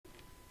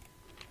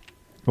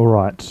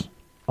Alright,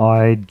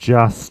 I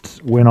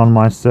just went on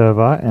my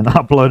server and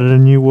uploaded a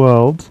new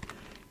world,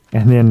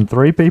 and then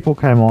 3 people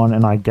came on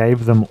and I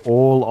gave them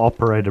all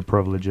operator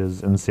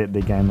privileges and set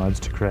their game modes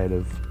to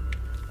creative.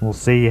 We'll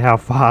see how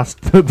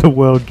fast the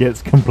world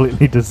gets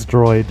completely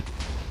destroyed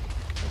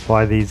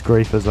by these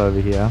griefers over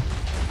here.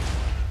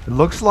 It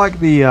looks like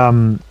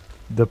the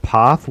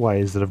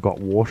pathways that have got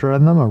water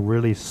in them are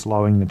really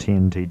slowing the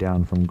TNT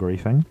down from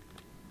griefing.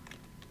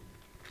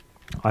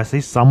 I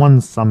see someone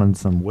summoned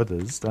some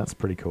withers. That's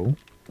pretty cool.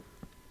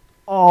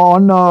 Oh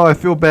no, I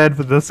feel bad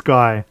for this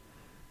guy.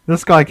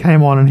 This guy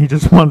came on and he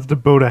just wants to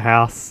build a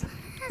house.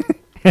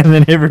 And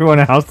then everyone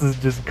else is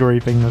just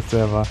griefing the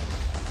server.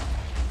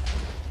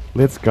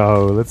 Let's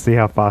go. Let's see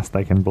how fast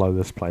they can blow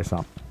this place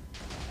up.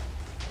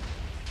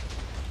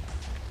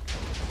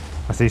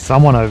 I see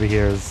someone over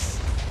here has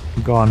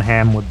gone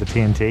ham with the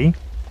TNT.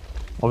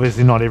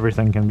 Obviously not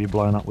everything can be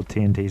blown up with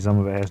TNT. Some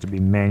of it has to be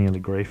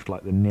manually griefed,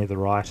 like the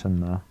netherite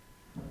and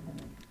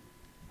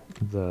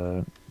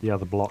the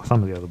other block,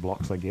 some of the other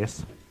blocks, I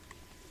guess.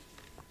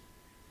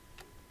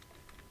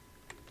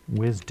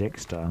 Where's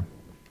Dexter?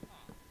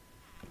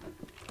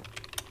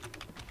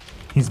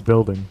 He's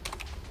building.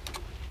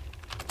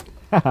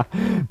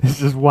 There's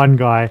just one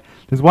guy.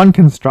 There's one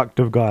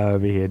constructive guy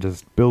over here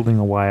just building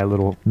away a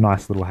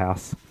nice little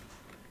house.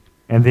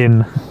 And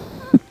then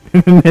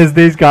there's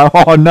these guys.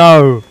 Oh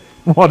no!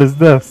 What is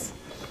this?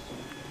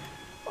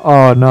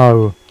 Oh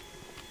no.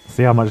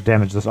 See how much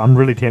damage this... I'm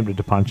really tempted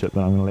to punch it,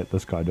 but I'm going to let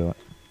this guy do it.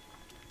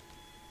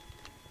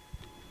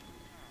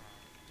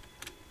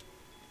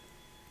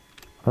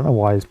 I don't know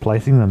why he's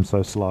placing them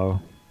so slow.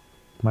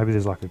 Maybe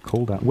there's like a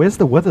cooldown. Where's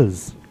the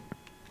withers?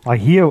 I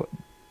hear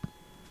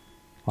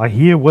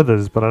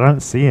withers, but I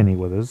don't see any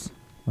withers.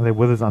 Are there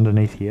withers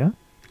underneath here?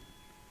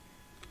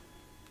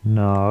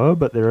 No,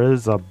 but there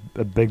is a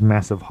big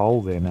massive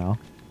hole there now.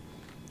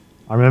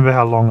 I remember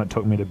how long it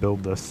took me to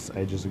build this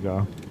ages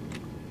ago.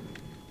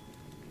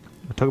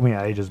 It took me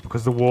ages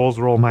because the walls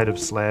were all made of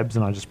slabs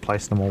and I just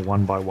placed them all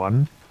one by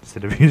one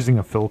instead of using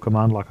a fill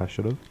command like I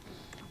should have.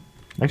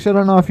 Actually, I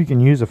don't know if you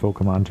can use a fill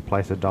command to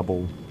place a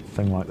double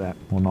thing like that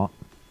or not.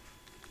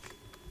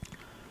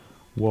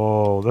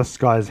 Whoa, this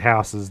guy's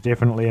house is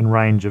definitely in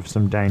range of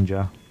some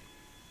danger.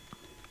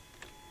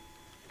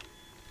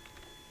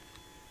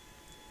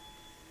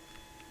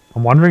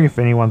 I'm wondering if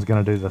anyone's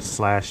going to do the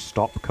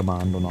 /stop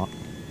command or not.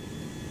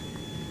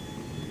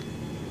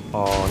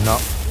 Oh no.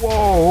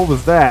 Whoa, what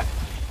was that?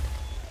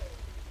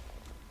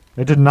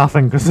 It did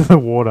nothing because of the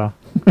water.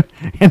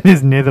 And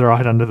there's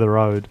netherite under the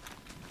road.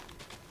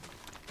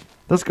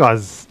 This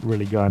guy's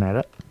really going at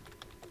it.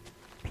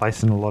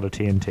 Placing a lot of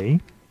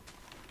TNT.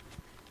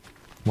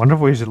 Wonder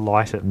if we should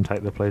light it and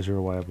take the pleasure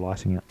away of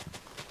lighting it.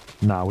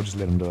 No, we'll just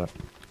let him do it.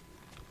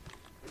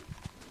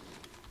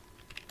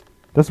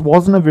 This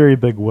wasn't a very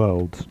big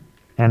world.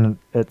 And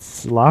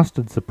it's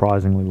lasted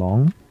surprisingly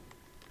long.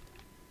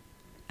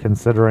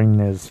 Considering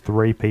there's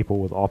 3 people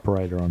with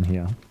operator on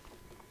here.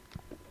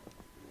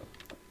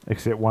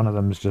 Except one of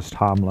them is just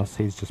harmless.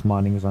 He's just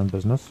minding his own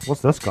business.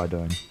 What's this guy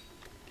doing?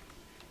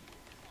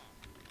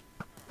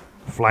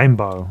 Flame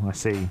bow, I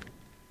see.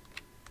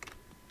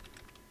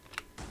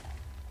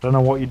 Don't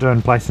know what you're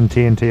doing placing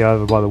TNT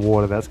over by the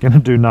water. That's going to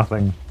do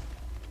nothing.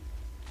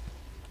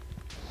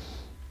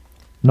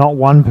 Not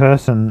one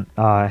person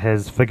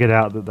has figured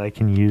out that they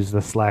can use the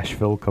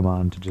 /fill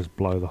command to just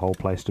blow the whole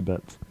place to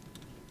bits.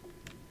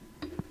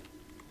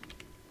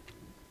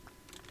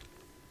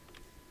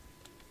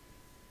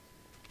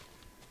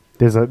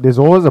 There's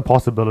always a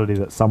possibility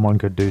that someone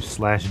could do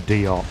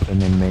 /deop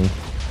and then me.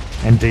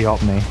 And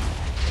deop me.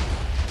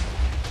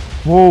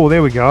 Whoa,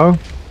 there we go.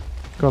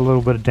 Got a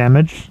little bit of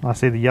damage. I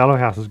see the yellow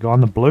house is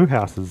gone. The blue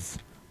house is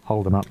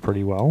holding up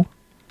pretty well.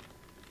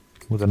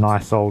 With a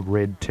nice old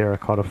red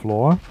terracotta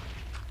floor.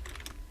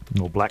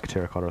 Or black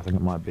terracotta, I think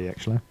it might be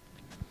actually. I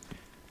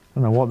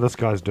don't know what this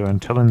guy's doing.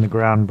 Tilling the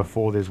ground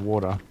before there's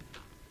water.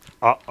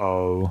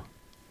 Uh-oh.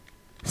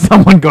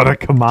 Someone got a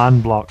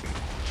command block.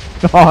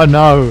 Oh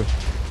no.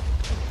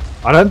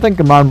 I don't think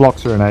command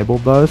blocks are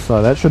enabled though,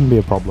 so that shouldn't be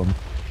a problem.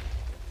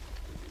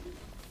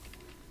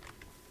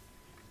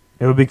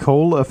 It would be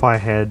cool if I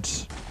had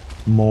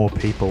more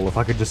people. If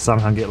I could just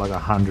somehow get like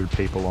 100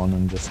 people on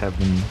and just have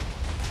them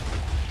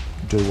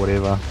do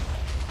whatever.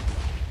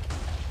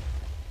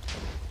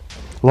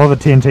 A lot of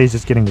the TNT is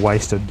just getting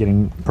wasted,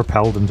 getting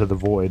propelled into the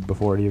void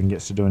before it even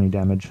gets to do any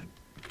damage.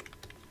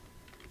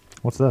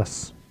 What's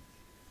this?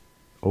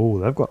 Oh,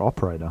 they've got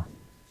operator.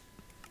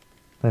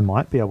 They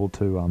might be able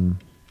to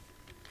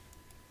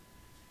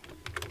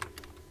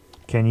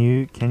Can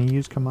you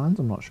use commands?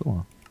 I'm not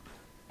sure.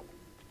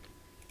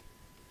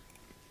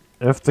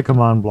 If the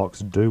command blocks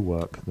do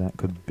work, that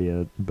could be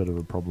a bit of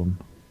a problem.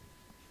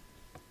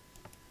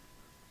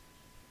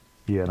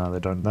 Yeah, no, they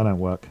don't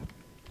work.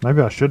 Maybe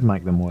I should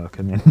make them work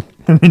and then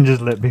and then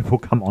just let people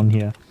come on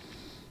here.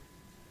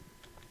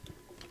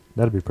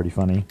 That'd be pretty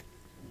funny.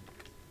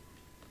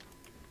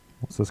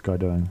 What's this guy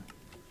doing?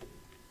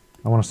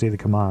 I want to see the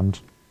command.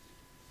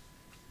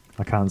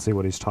 I can't see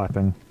what he's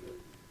typing.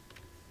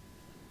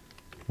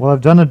 Well,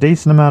 I've done a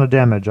decent amount of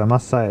damage, I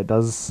must say. It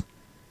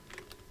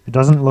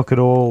doesn't look at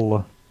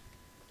all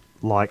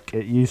like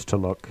it used to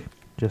look.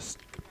 Just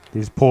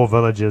these poor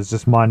villagers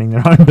just minding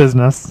their own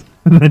business.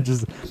 And they're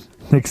just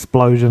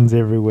explosions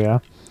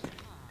everywhere.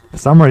 For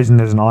some reason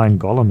there's an iron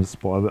golem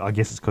spot. I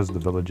guess it's because of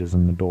the villagers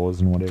and the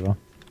doors and whatever.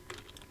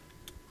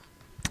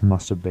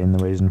 Must have been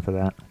the reason for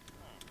that.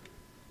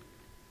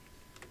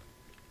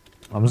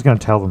 I'm just going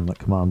to tell them that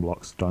command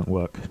blocks don't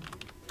work.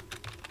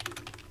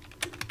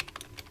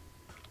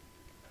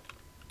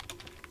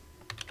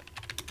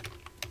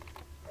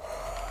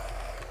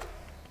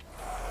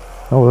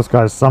 Oh, this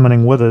guy's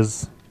summoning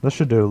withers. This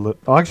should do a little...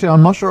 Oh, actually,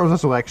 I'm not sure if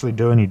this will actually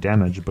do any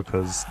damage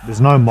because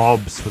there's no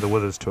mobs for the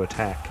withers to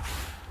attack.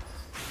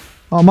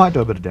 Oh, it might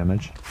do a bit of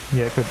damage.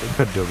 Yeah, it could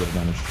do a bit of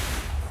damage.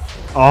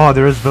 Oh,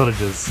 there is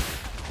villagers.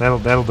 That'll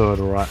do it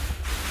alright.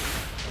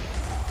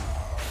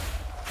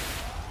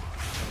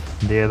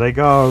 There they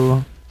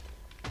go.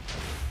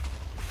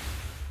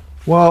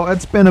 Well,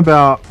 it's been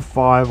about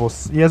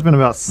it's been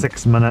about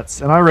 6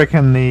 minutes, and I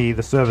reckon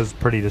the server's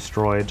pretty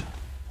destroyed.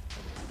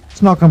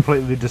 It's not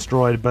completely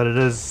destroyed, but it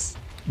is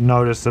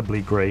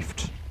noticeably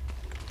griefed.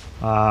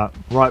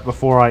 Right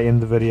before I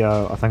end the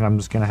video, I think I'm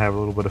just going to have a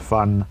little bit of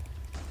fun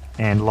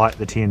and light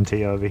the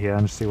TNT over here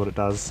and see what it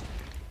does.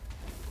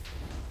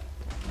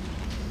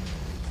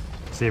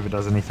 See if it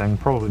does anything.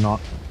 Probably not.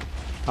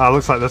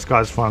 Looks like this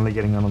guy's finally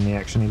getting in on the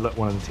action. He lit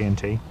one of the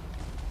TNT.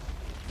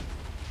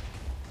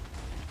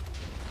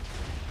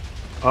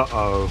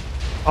 Uh-oh.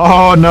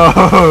 Oh no!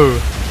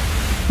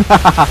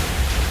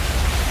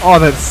 Oh,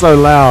 that's so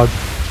loud.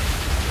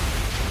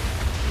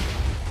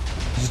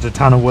 Just a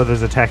ton of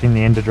withers attacking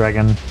the Ender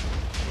Dragon.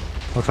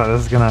 Looks like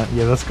this is gonna...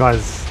 Yeah, this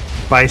guy's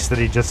base that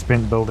he just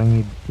spent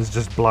building is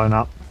just blown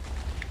up.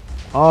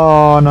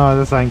 Oh no,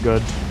 this ain't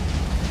good.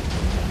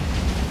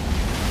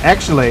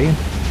 Actually,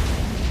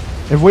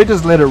 if we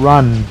just let it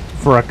run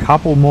for a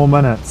couple more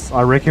minutes,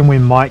 I reckon we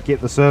might get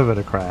the server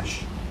to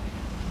crash.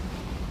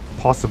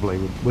 Possibly,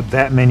 with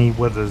that many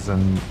withers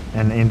and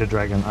Ender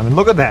Dragon. I mean,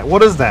 look at that.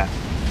 What is that?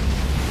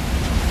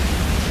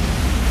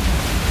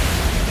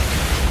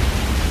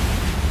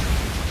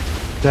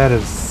 That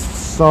is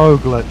so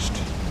glitched.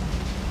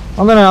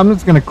 I'm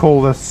just gonna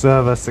call this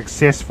server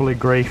successfully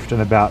griefed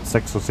in about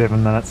 6 or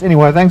 7 minutes.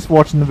 Anyway, thanks for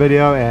watching the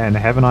video and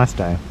have a nice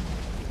day.